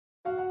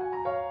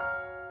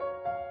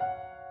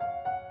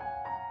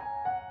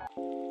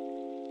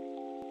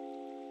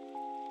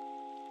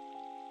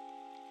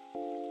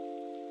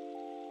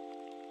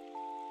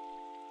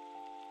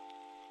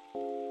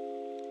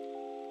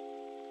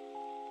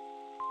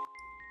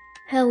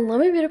Hello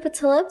my beautiful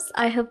tulips,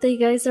 I hope that you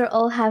guys are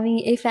all having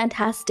a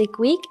fantastic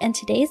week. In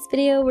today's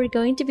video we're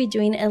going to be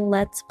doing a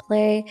let's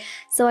play.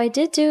 So I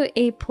did do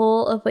a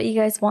poll of what you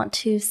guys want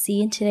to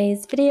see in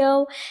today's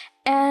video,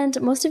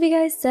 and most of you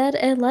guys said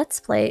a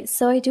let's play.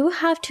 So I do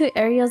have two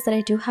areas that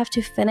I do have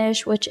to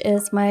finish, which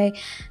is my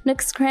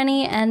Nook's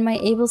Cranny and my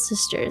Able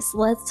Sisters.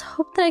 Let's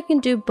hope that I can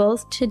do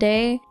both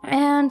today.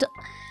 And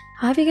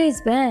how have you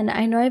guys been?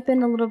 I know I've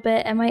been a little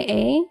bit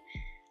MIA.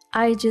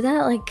 I do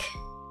that like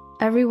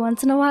every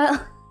once in a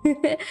while.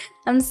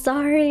 I'm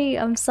sorry.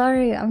 I'm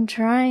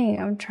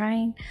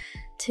trying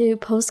to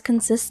post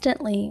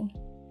consistently.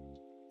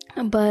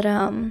 But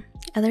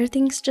other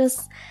things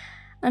just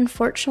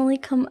unfortunately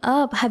come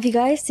up. Have you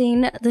guys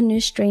seen the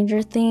new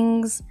Stranger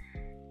Things?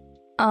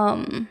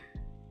 The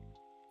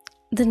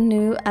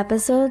new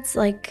episodes?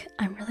 Like,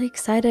 I'm really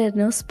excited.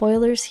 No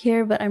spoilers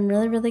here, but I'm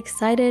really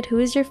excited. Who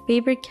is your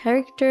favorite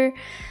character?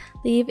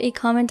 Leave a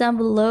comment down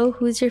below.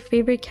 Who's your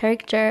favorite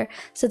character?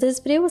 So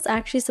this video was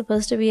actually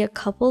supposed to be a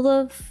couple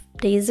of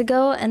days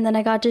ago, and then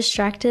I got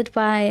distracted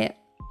by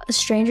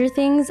Stranger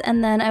Things,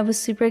 and then I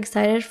was super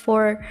excited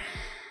for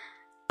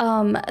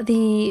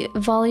the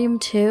volume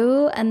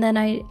 2, and then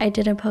I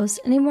didn't post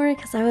anymore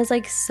because I was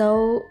like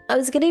I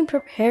was getting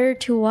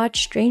prepared to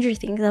watch Stranger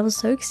Things. I was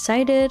so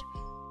excited.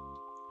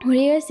 What do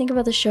you guys think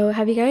about the show?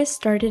 Have you guys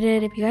started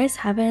it? If you guys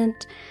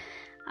haven't,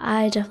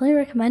 I definitely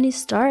recommend you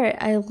start.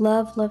 I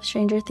love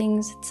Stranger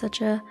Things. It's such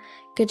a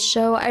good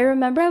show. I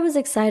remember I was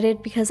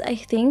excited because I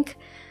think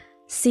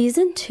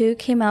season 2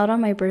 came out on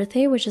my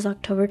birthday, which is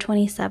October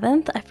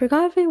 27th. I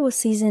forgot if it was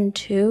season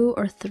 2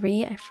 or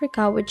 3. I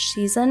forgot which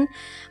season,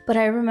 but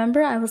I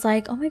remember I was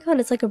like, oh my god,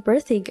 it's like a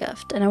birthday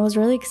gift, and I was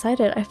really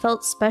excited. I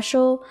felt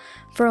special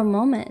for a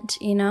moment,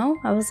 you know?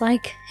 I was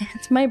like,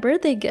 it's my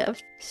birthday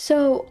gift.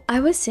 So I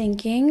was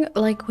thinking,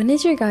 like, when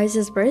is your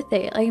guys'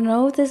 birthday? I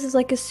know this is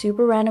like a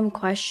super random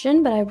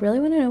question, but I really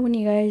want to know when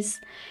you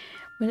guys,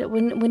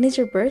 when is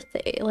your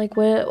birthday? Like,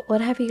 what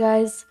have you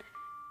guys,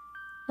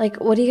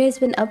 like, what have you guys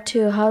been up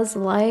to? How's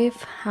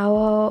life?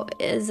 How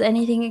is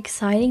anything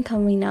exciting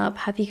coming up?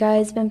 Have you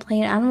guys been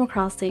playing Animal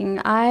Crossing?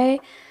 I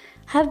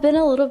have been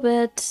a little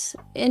bit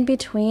in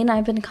between.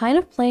 I've been kind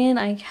of playing.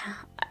 I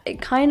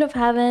kind of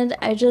haven't.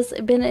 I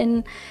just been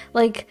in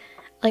like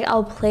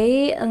I'll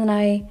play and then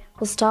I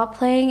will stop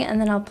playing,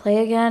 and then I'll play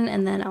again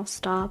and then I'll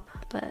stop.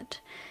 But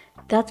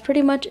that's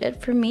pretty much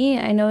it for me.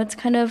 I know it's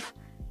kind of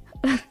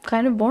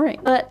boring,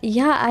 but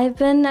yeah, I've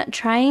been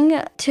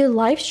trying to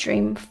live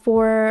stream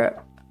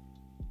for.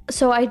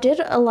 So I did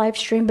a live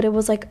stream, but it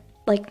was like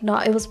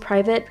not, it was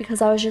private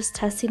because I was just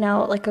testing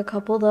out like a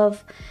couple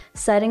of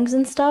settings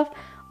and stuff.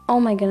 Oh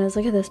my goodness,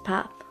 look at this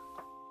path.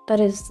 That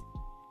is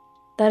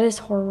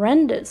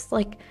horrendous.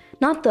 Like,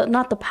 not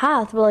the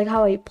path, but like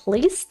how I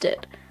placed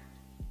it.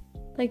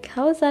 Like,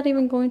 how is that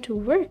even going to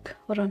work?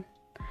 Hold on.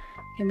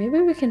 Okay, maybe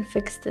we can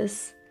fix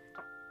this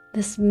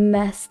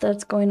mess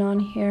that's going on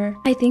here.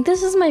 I think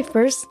this is my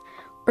first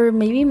or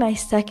maybe my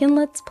second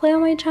let's play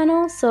on my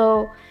channel,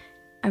 so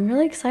I'm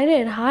really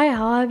excited. Hi,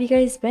 how have you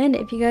guys been?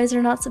 If you guys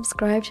are not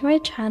subscribed to my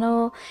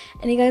channel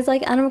and you guys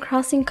like Animal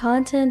Crossing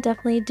content,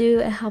 definitely do.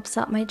 It helps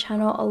out my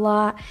channel a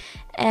lot.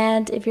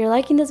 And if you're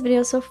liking this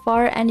video so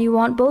far and you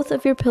want both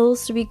of your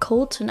pillows to be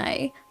cold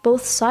tonight,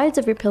 both sides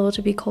of your pillow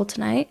to be cold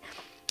tonight,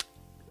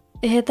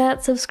 hit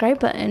that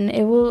subscribe button.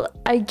 It will,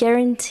 I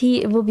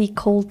guarantee it will be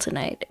cold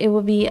tonight. It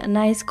will be a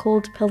nice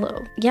cold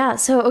pillow. Yeah,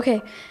 so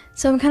okay.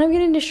 So I'm kind of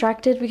getting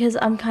distracted because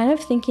I'm kind of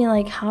thinking,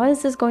 like, how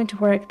is this going to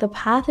work? The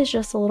path is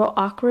just a little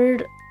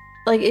awkward.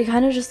 Like, it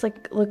kind of just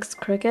like looks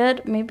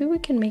crooked. Maybe we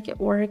can make it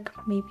work,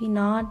 maybe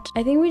not.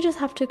 I think we just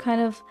have to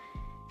kind of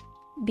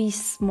be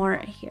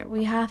smart here.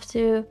 We have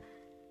to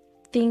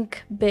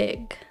think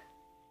big.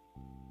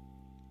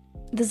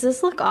 Does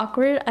this look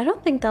awkward? I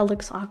don't think that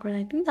looks awkward.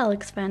 I think that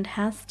looks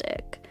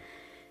fantastic.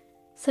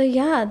 So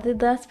yeah,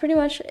 that's pretty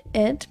much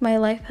it. My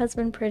life has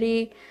been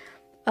pretty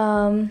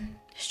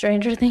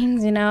Stranger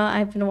Things, you know.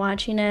 I've been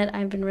watching it.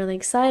 I've been really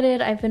excited.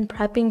 I've been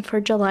prepping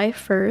for July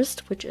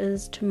 1st, which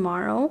is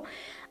tomorrow.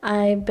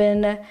 I've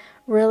been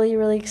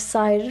really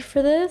excited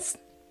for this.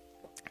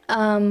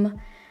 Like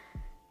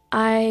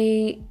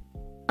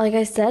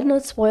I said, no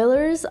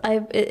spoilers.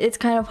 It's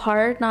kind of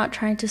hard not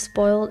trying to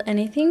spoil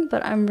anything,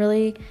 but I'm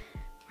really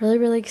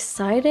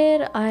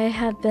excited. I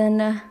have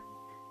been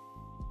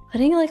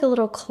putting like a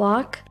little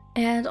clock,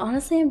 and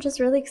honestly I'm just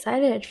really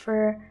excited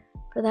for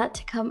that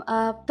to come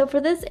up. So for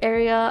this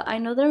area, I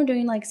know that I'm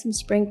doing like some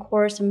spring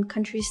core, some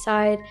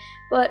countryside,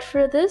 but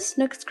for this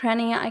Nook's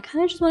Cranny, I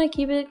kind of just want to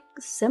keep it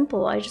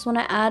simple. I just want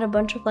to add a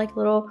bunch of like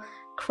little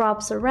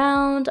crops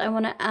around. I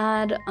want to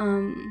add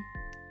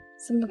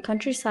some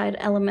countryside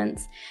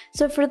elements.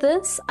 So for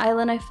this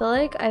island, I feel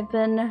like I've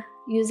been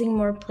using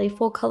more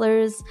playful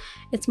colors.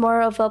 It's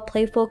more of a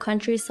playful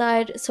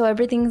countryside, so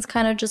everything's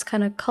kind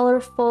of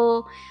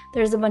colorful.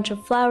 There's a bunch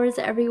of flowers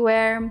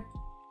everywhere.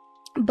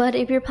 But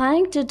if you're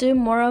planning to do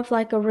more of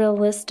like a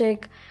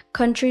realistic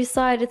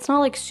countryside, it's not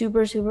like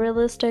super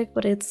realistic,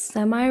 but it's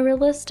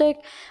semi-realistic,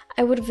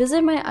 I would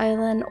visit my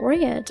island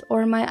Orient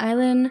or my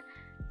island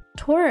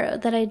tour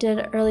that I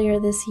did earlier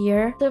this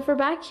year. So for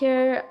back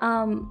here,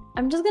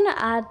 I'm just gonna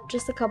add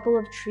just a couple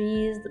of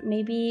trees.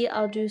 Maybe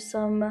I'll do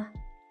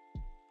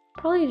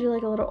probably do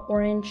like a little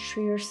orange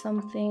tree or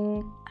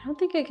something. I don't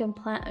think I can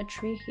plant a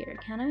tree here,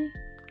 can I?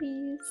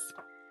 Please.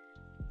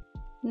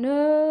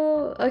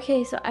 No.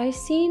 Okay, so I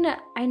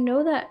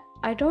know that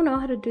I don't know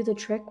how to do the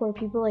trick where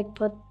people like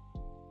put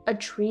a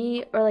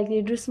tree or like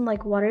they do some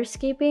like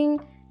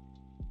waterscaping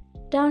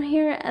down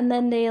here and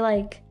then they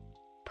like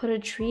put a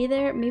tree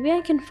there. Maybe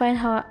I can find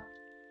out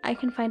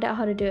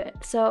how to do it.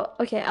 So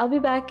okay, I'll be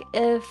back.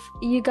 If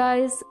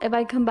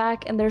I come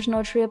back and there's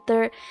no tree up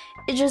there,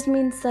 it just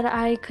means that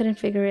I couldn't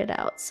figure it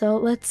out. So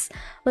let's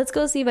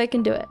go see if I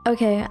can do it.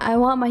 Okay, I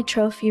want my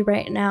trophy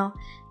right now.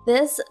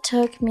 This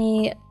took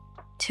me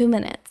 3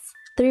 minutes,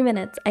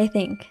 I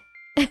think.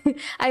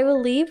 I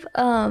will leave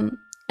a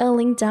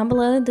link down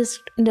below in the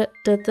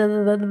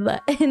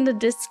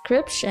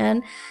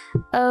description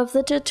of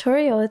the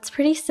tutorial. It's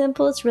pretty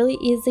simple, it's really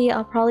easy.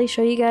 I'll probably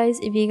show you guys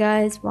if you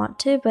guys want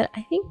to, but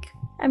I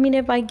mean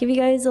if I give you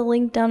guys a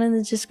link down in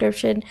the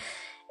description,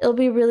 it'll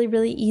be really,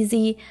 really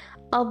easy.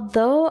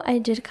 Although I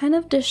did kind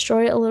of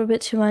destroy a little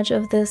bit too much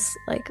of this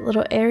like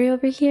little area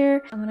over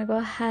here. I'm gonna go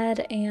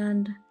ahead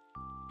and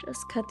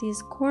just cut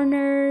these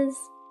corners.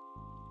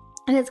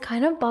 And it's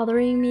kind of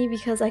bothering me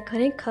because I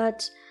couldn't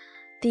cut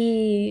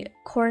the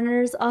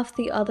corners off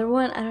the other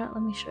one.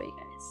 Let me show you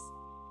guys.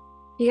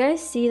 You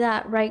guys see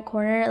that right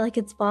corner? Like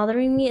it's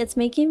bothering me. It's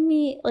making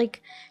me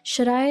like,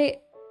 but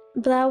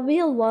that would be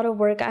a lot of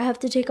work. I have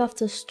to take off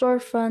the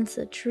storefronts,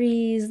 the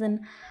trees,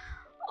 and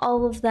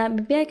all of that.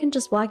 Maybe I can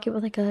just block it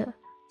with like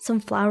some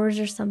flowers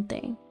or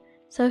something.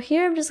 So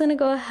here I'm just gonna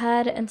go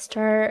ahead and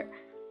start.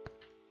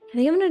 I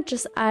think I'm gonna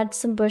just add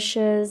some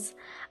bushes.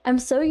 I'm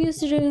so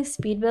used to doing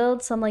speed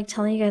builds, so I'm like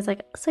telling you guys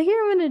like, so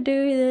here I'm gonna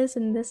do this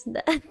and this and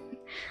that.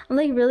 I'm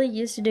like really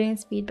used to doing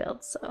speed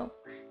builds, so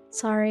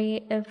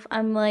sorry if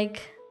I'm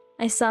like,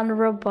 I sound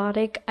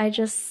robotic. I'm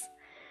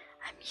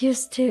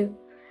used to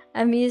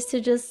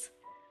just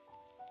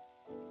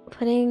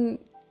putting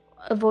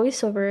a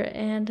voiceover.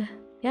 And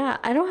yeah,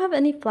 I don't have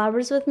any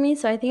flowers with me,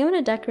 so I think I'm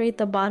gonna decorate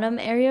the bottom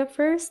area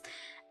first,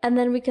 and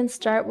then we can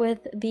start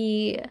with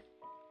the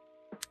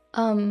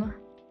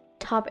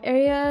top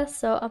area.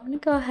 So I'm gonna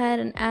go ahead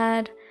and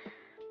add.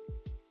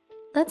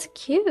 That's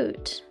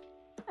cute.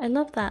 I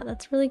love that.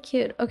 That's really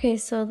cute. Okay,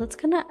 so that's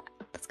gonna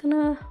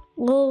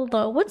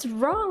what's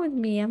wrong with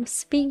me? I'm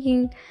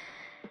speaking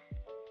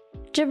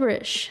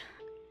gibberish.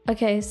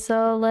 Okay,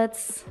 so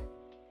let's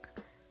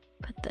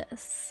put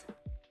this.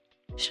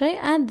 Should I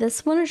add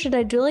this one, or should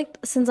I do like,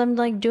 since I'm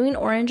like doing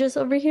oranges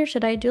over here,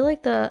 should I do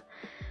like the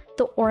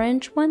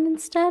orange one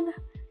instead?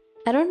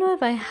 I don't know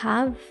if I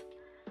have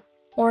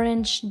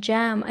orange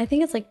jam. I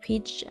think it's like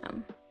peach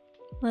jam.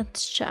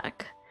 Let's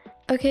check.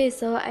 Okay,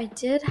 so I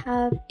did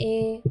have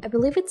I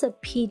believe it's a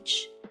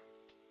peach,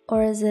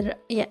 or is it,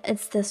 yeah,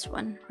 it's this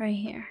one right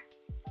here.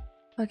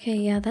 Okay,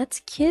 yeah, that's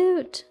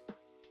cute.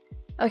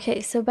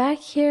 Okay, so back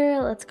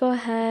here, let's go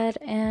ahead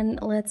and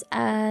let's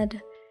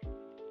add,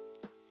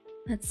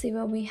 let's see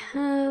what we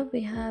have.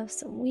 We have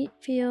some wheat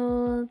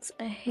fields,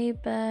 a hay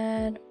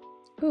bed.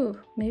 Ooh,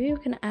 maybe we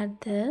can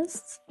add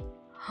this.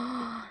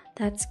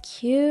 That's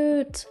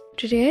cute.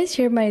 Did you guys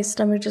hear my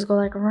stomach just go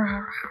like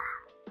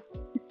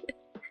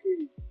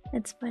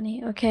It's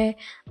funny. Okay,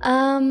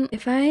 no,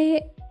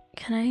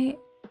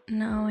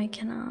 I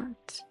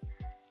cannot.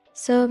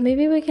 So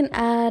maybe we can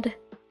add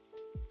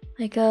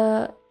like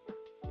a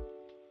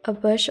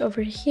bush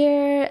over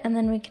here, and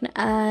then we can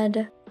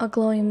add a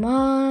glowing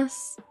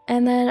moss,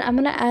 and then I'm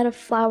gonna add a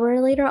flower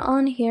later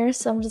on here,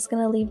 so I'm just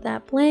gonna leave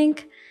that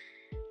blank.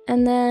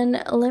 And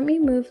then let me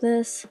move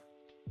this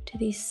to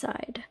the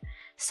side.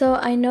 So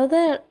I know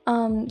that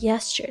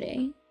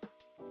yesterday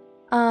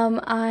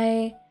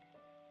I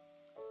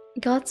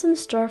got some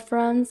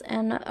storefronts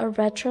and a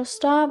retro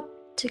stop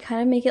to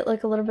kind of make it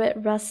look a little bit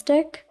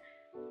rustic.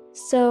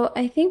 So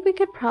I think we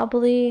could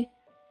probably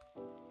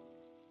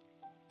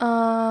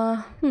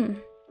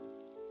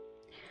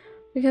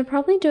we could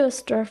probably do a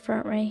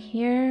storefront right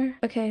here.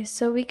 Okay,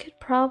 so we could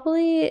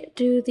probably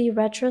do the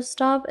retro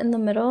stop in the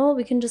middle.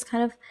 We can just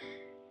kind of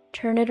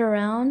turn it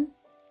around.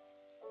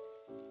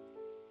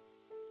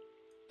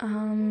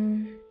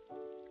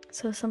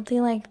 So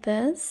something like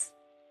this.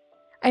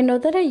 I know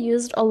that I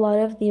used a lot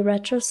of the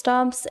retro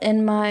stops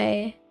in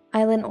my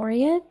Island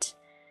Orient.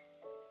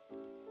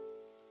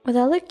 Would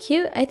that look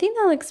cute? I think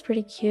that looks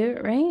pretty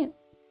cute, right?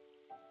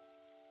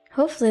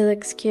 Hopefully it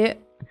looks cute.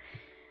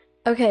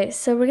 Okay,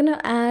 so we're gonna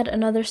add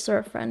another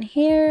storefront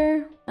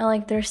here. And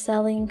like they're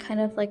selling kind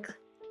of like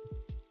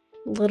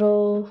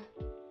little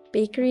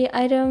bakery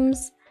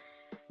items.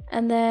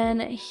 And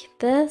then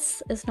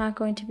this is not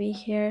going to be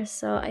here,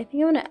 so I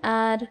think I'm gonna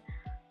add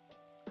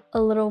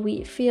a little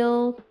wheat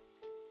field,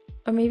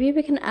 or maybe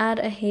we can add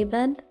a hay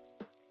bed.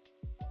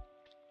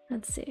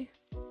 Let's see.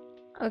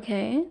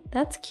 Okay,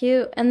 that's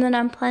cute. And then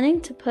I'm planning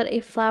to put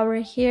a flower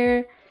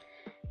here,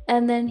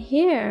 and then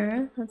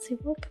here, let's see,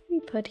 what can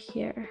we put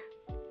here?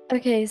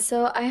 Okay,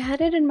 so I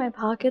had it in my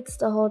pockets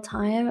the whole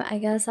time. I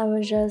guess I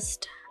was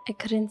just I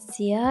couldn't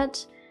see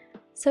it.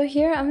 So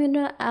here I'm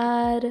gonna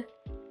add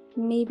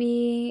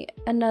maybe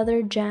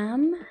another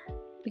gem.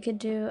 We could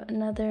do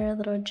another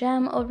little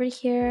gem over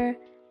here.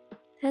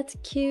 That's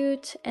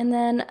cute. And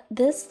then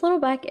this little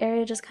back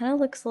area just kind of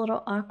looks a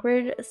little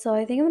awkward. So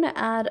I think I'm gonna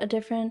add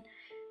another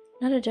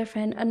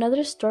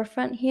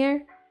storefront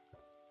here.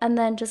 And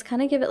then just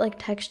kind of give it like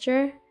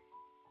texture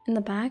in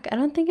the back. I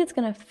don't think it's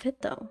gonna fit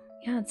though.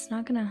 Yeah, it's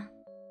not gonna,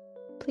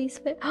 please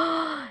fit.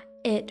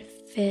 It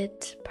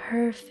fit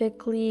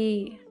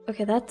perfectly.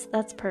 Okay,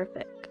 that's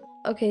perfect.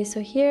 Okay,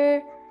 so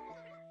here,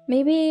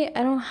 maybe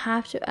I don't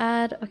have to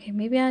add, okay,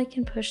 maybe I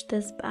can push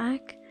this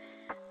back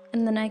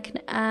and then I can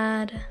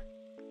add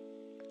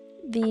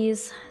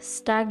these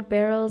stacked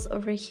barrels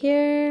over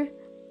here.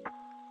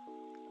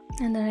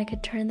 And then I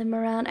could turn them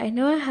around. I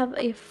know I have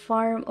a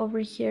farm over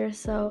here,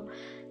 so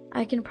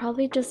I can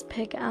probably just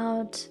pick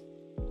out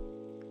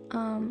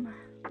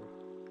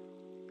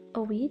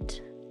a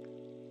wheat.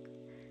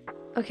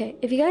 Okay,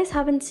 if you guys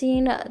haven't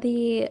seen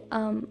the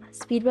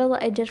speed build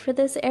I did for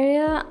this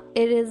area,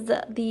 it is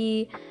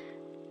the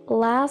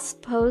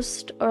last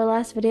post or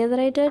last video that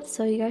I did,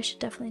 so you guys should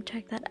definitely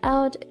check that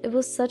out. It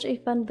was such a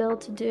fun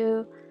build to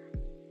do,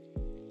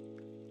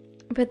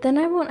 but then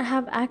I won't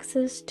have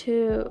access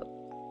to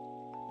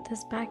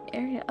this back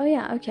area. Oh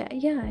yeah, okay,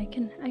 yeah, I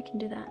can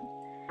do that.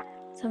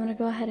 So I'm gonna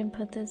go ahead and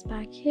put this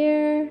back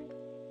here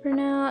for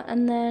now,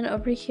 and then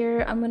over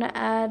here I'm gonna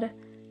add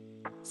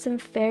some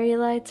fairy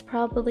lights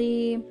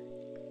probably.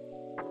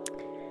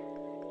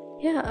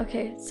 Yeah,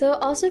 okay. So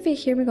also if you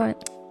hear me going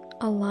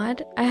a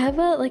lot, I have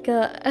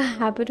a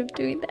habit of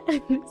doing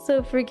that.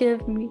 So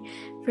forgive me,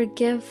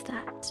 forgive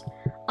that.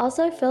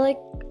 Also, I feel like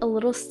a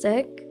little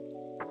sick,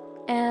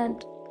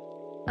 and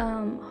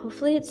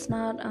hopefully it's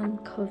not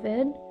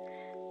COVID,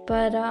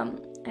 but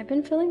I've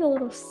been feeling a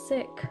little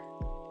sick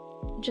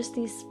just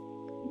these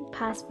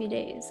past few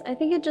days. I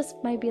think it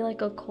just might be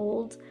like a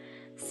cold,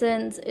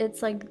 since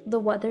it's like the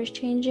weather's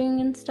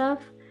changing and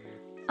stuff.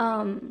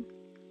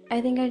 I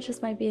think I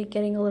just might be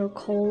getting a little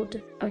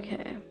cold.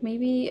 Okay,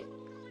 maybe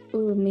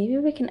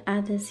we can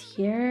add this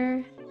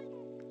here.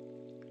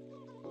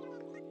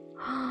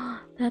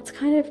 That's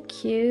kind of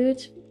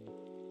cute.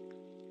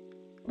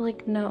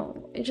 Like,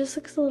 no, it just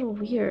looks a little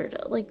weird.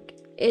 Like,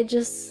 it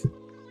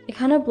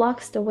kind of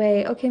blocks the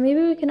way. Okay,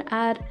 maybe we can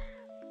add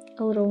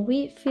a little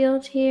wheat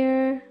field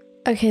here.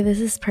 Okay, this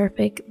is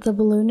perfect. The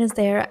balloon is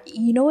there.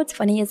 You know what's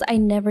funny is I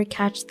never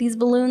catch these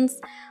balloons.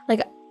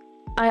 Like,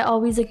 I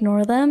always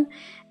ignore them.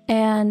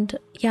 And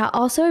yeah,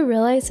 also I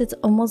realized it's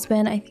almost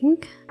been, I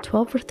think,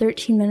 12 or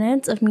 13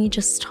 minutes of me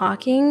just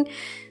talking.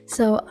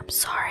 So I'm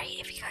sorry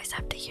if you guys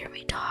have to hear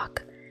me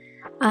talk.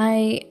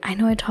 I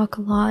know I talk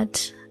a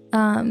lot.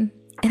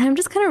 And I'm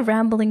just kind of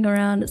rambling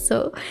around.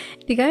 So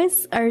if you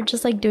guys are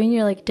just like doing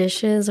your like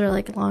dishes or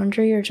like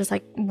laundry, or just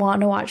like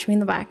want to watch me in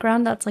the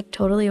background, that's like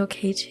totally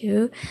okay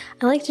too.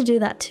 I like to do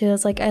that too.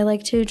 It's like I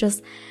like to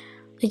just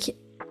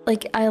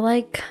like I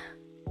like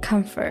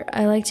comfort.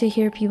 I like to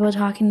hear people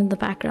talking in the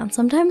background.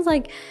 Sometimes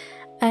like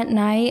at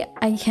night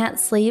I can't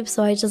sleep,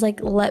 so I just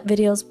like let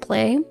videos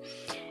play,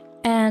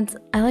 and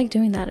I like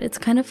doing that. It's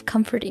kind of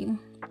comforting.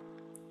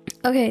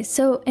 Okay,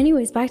 so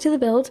anyways, back to the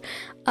build.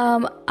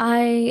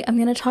 I am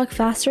gonna talk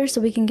faster so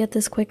we can get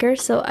this quicker.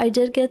 So I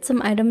did get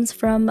some items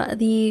from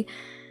the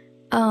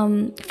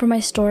from my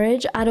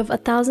storage. Out of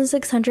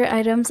 1,600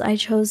 items, I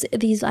chose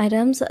these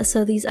items.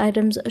 So these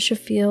items should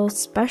feel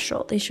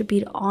special. They should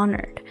be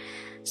honored.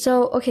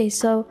 So okay,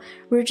 so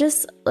we're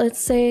just, let's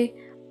say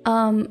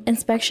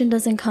inspection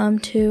doesn't come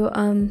to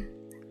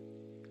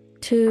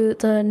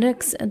the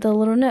nooks, the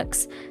little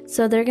nooks.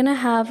 So they're gonna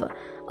have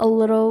a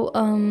little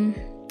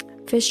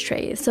fish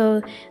tray.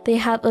 So they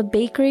have a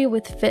bakery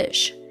with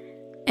fish.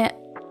 And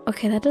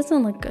okay, that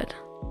doesn't look good.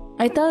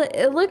 I thought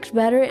it looked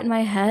better in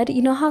my head.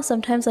 You know how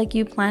sometimes like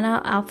you plan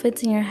out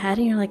outfits in your head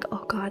and you're like,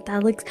 oh god,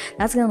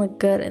 that's gonna look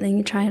good, and then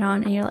you try it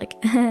on and you're like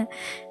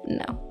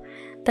no.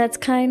 That's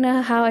kind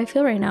of how I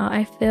feel right now.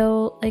 I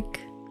feel like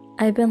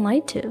I've been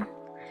lied to.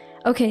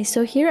 Okay,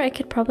 so here I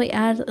could probably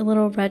add a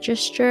little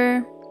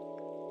register.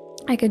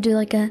 I could do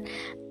like an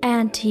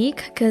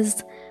antique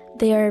because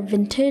they are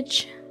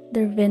vintage.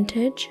 They're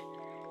vintage.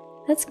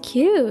 That's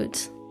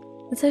cute.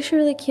 That's actually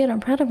really cute. I'm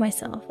proud of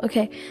myself.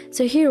 Okay,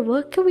 so here,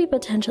 what could we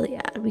potentially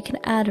add? We can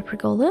add a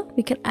pergola.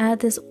 We can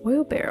add this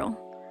oil barrel.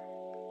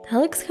 That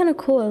looks kind of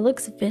cool. It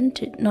looks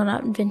vintage. No,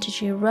 not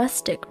vintagey,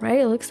 rustic,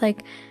 right? It looks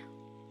like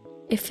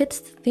it fits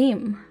the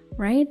theme,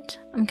 right?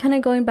 I'm kind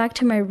of going back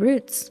to my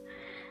roots.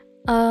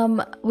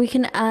 We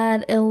can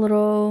add a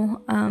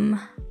little,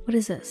 what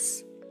is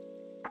this?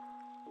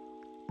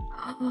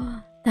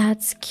 Oh,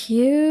 that's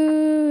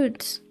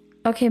cute.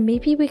 Okay,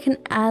 maybe we can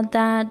add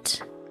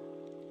that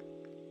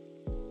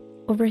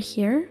over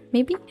here.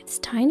 Maybe it's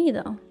tiny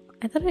though.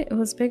 I thought it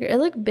was bigger. It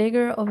looked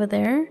bigger over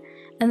there,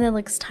 and then it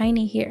looks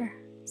tiny here.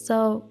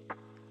 So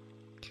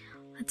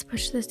let's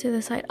push this to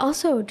the side.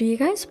 Also, do you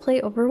guys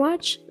play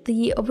Overwatch?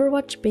 The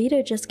Overwatch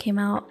beta just came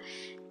out,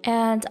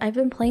 and I've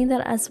been playing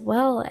that as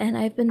well, and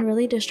I've been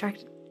really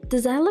distracted.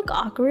 Does that look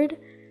awkward?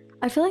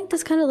 I feel like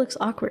this kind of looks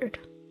awkward.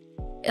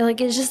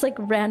 Like, it's just like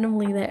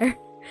randomly there.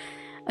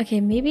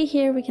 Okay, maybe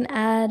here we can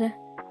add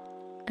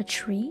a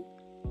tree.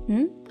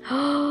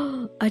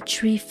 A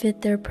tree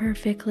fit there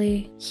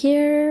perfectly.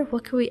 Here,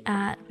 what can we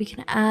add? We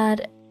can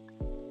add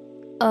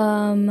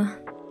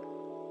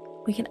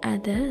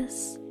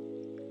this.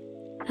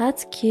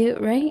 That's cute,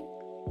 right?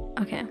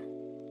 Okay.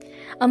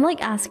 I'm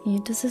like asking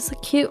you, does this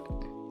look cute?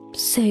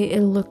 Say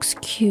it looks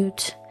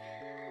cute.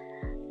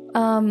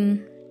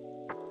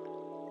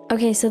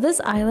 Okay, so this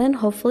island,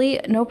 hopefully,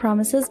 no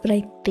promises, but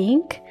I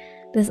think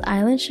this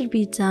island should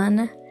be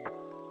done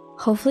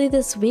hopefully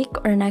this week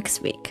or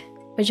next week,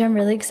 which I'm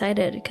really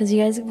excited because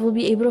you guys will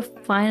be able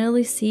to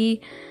finally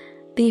see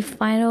the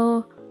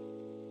final,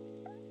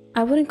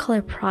 I wouldn't call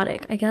it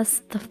product, I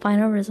guess the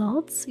final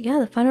results. Yeah,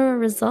 the final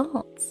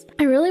results.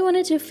 I really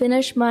wanted to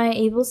finish my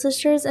Able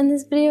Sisters in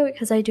this video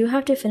because I do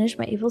have to finish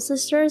my Able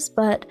Sisters,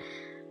 but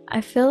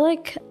I feel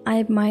like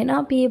I might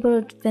not be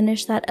able to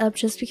finish that up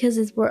just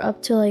because we're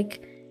up to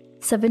like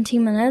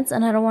 17 minutes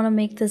and I don't want to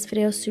make this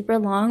video super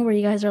long where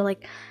you guys are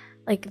like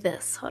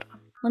this. Hold on.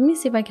 Let me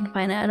see if I can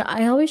find it. And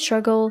I always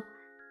struggle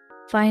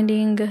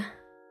finding the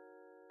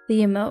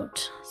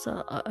emote.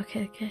 So,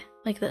 okay.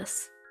 Like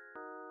this.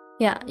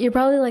 Yeah, you're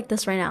probably like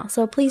this right now.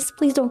 So please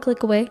don't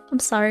click away. I'm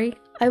sorry.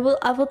 I will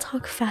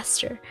talk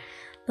faster.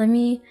 Let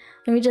me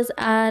just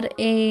add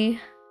a,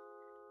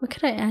 what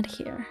could I add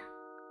here?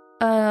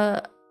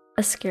 A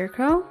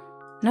scarecrow?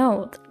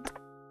 No.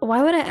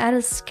 Why would I add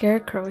a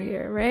scarecrow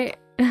here, right?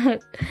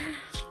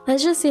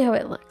 Let's just see how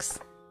it looks.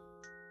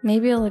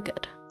 Maybe it'll look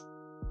good.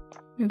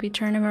 Maybe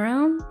turn him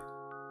around.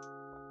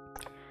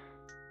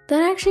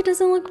 That actually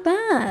doesn't look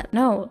bad.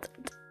 No.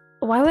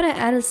 Why would I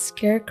add a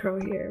scarecrow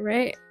here,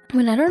 right?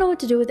 When I don't know what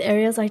to do with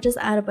areas, I just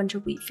add a bunch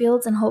of wheat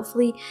fields and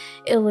hopefully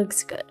it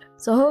looks good.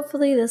 So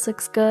hopefully this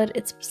looks good.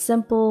 It's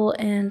simple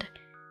and...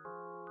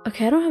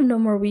 Okay, I don't have no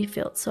more wheat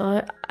fields,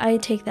 so I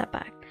take that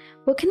back.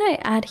 What can I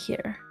add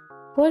here?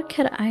 What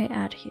could I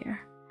add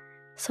here?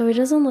 So it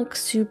doesn't look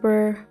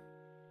super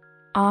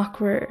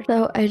awkward.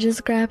 So I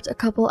just grabbed a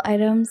couple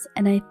items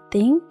and I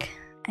think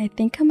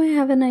I might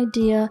have an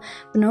idea,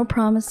 but no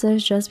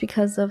promises just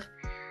because of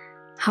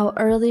how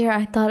earlier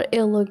I thought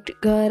it looked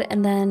good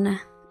and then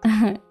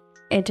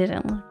it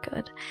didn't look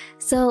good.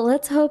 So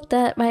let's hope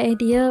that my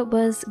idea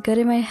was good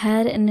in my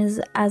head and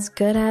is as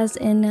good as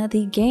in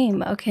the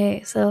game.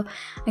 Okay, so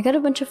I got a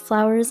bunch of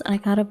flowers and I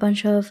got a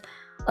bunch of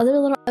other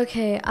little...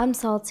 Okay, I'm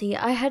salty.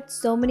 I had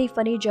so many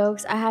funny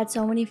jokes. I had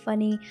so many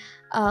funny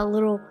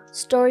little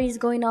stories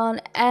going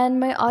on and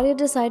my audio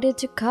decided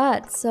to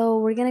cut. So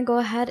we're gonna go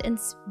ahead and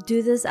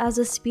do this as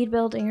a speed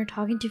build and you're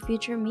talking to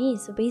future me.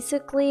 So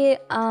basically,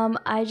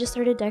 I just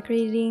started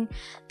decorating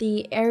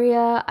the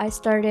area. I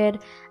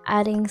started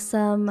adding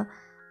some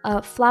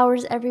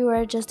flowers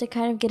everywhere just to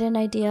kind of get an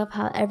idea of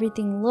how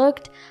everything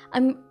looked.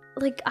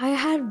 I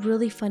had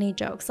really funny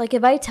jokes. Like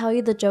if I tell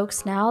you the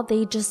jokes now,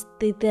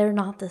 they're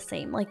not the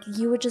same. Like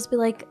you would just be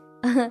like,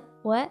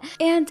 what?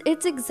 And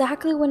it's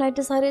exactly when I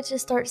decided to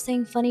start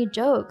saying funny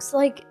jokes.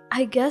 Like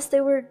I guess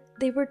they were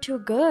too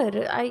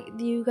good.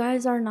 You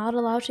guys are not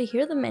allowed to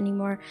hear them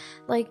anymore.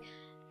 Like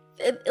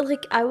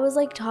I was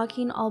like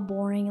talking all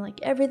boring, like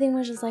everything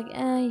was just like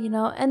you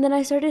know, and then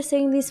I started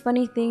saying these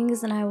funny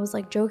things and I was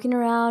like joking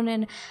around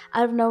and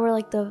out of nowhere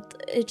like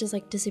it just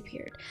like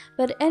disappeared.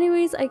 But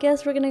anyways, I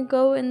guess we're gonna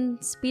go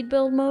in speed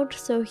build mode.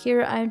 So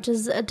here I'm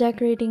just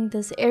decorating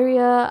this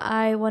area.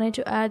 I wanted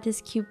to add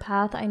this cute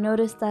path. I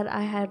noticed that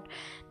I had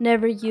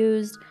never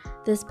used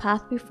this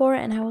path before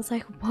and I was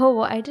like,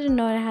 whoa, I didn't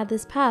know I had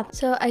this path.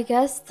 So I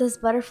guess this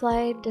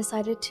butterfly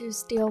decided to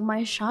steal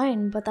my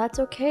shine, but that's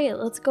okay.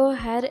 Let's go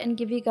ahead and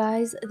give you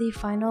guys the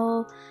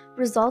final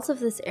results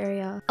of this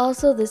area.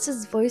 Also, this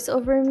is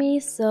voiceover me,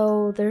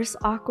 so there's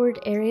awkward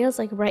areas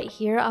like right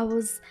here.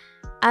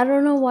 I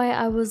don't know why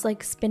I was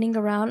like spinning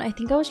around. I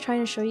think I was trying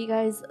to show you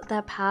guys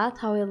that path,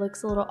 how it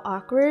looks a little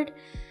awkward.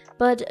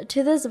 But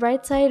to this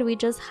right side, we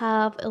just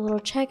have a little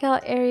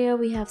checkout area.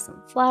 We have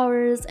some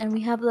flowers and we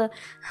have the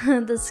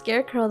the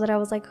scarecrow that I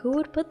was like, who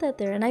would put that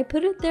there? And I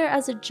put it there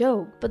as a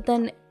joke, but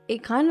then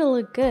it kind of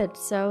looked good.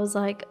 So I was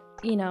like,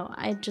 you know,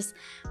 I just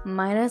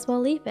might as well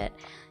leave it.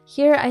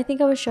 Here, I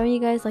think I was showing you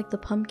guys like the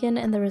pumpkin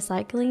and the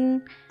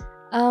recycling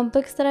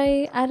books that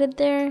I added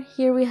there.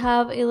 Here we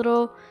have a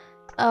little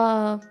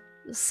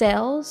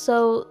sale.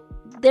 So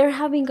they're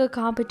having a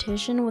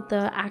competition with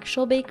the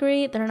actual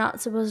bakery. They're not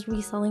supposed to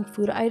be selling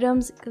food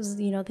items because,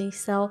 you know, they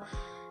sell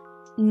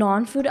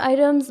non-food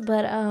items,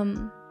 but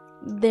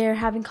they're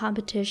having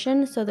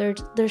competition, so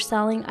they're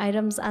selling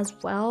items as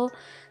well.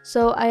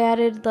 So I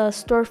added the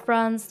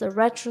storefronts, the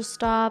retro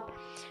stop,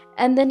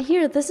 and then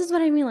here, this is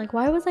what I mean. Like,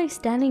 why was I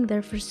standing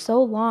there for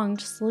so long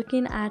just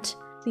looking at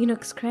the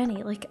Nook's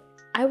Cranny? Like,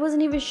 I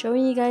wasn't even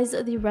showing you guys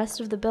the rest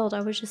of the build.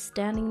 I was just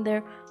standing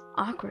there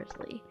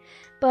awkwardly.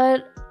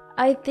 But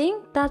I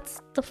think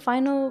that's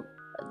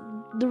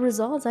the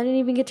results. I didn't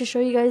even get to show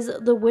you guys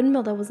the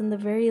windmill that was in the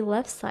very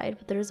left side,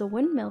 but there's a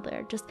windmill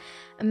there. Just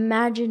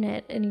imagine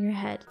it in your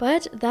head.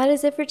 But that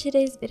is it for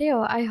today's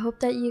video. I hope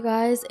that you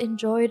guys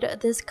enjoyed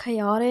this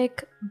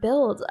chaotic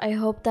build. I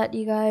hope that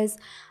you guys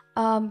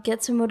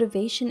get some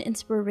motivation,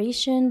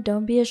 inspiration.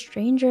 Don't be a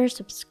stranger.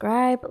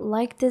 Subscribe,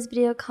 like this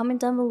video,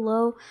 comment down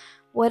below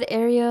what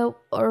area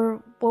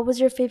or what was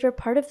your favorite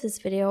part of this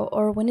video,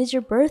 or when is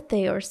your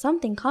birthday or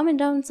something. Comment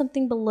down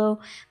something below.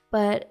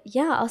 But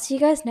yeah, I'll see you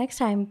guys next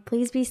time.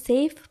 Please be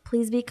safe,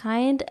 please be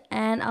kind,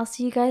 and I'll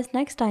see you guys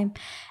next time.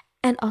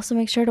 And also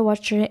make sure to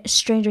watch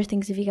Stranger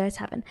Things if you guys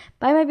haven't.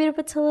 Bye, my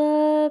beautiful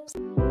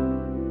tulips.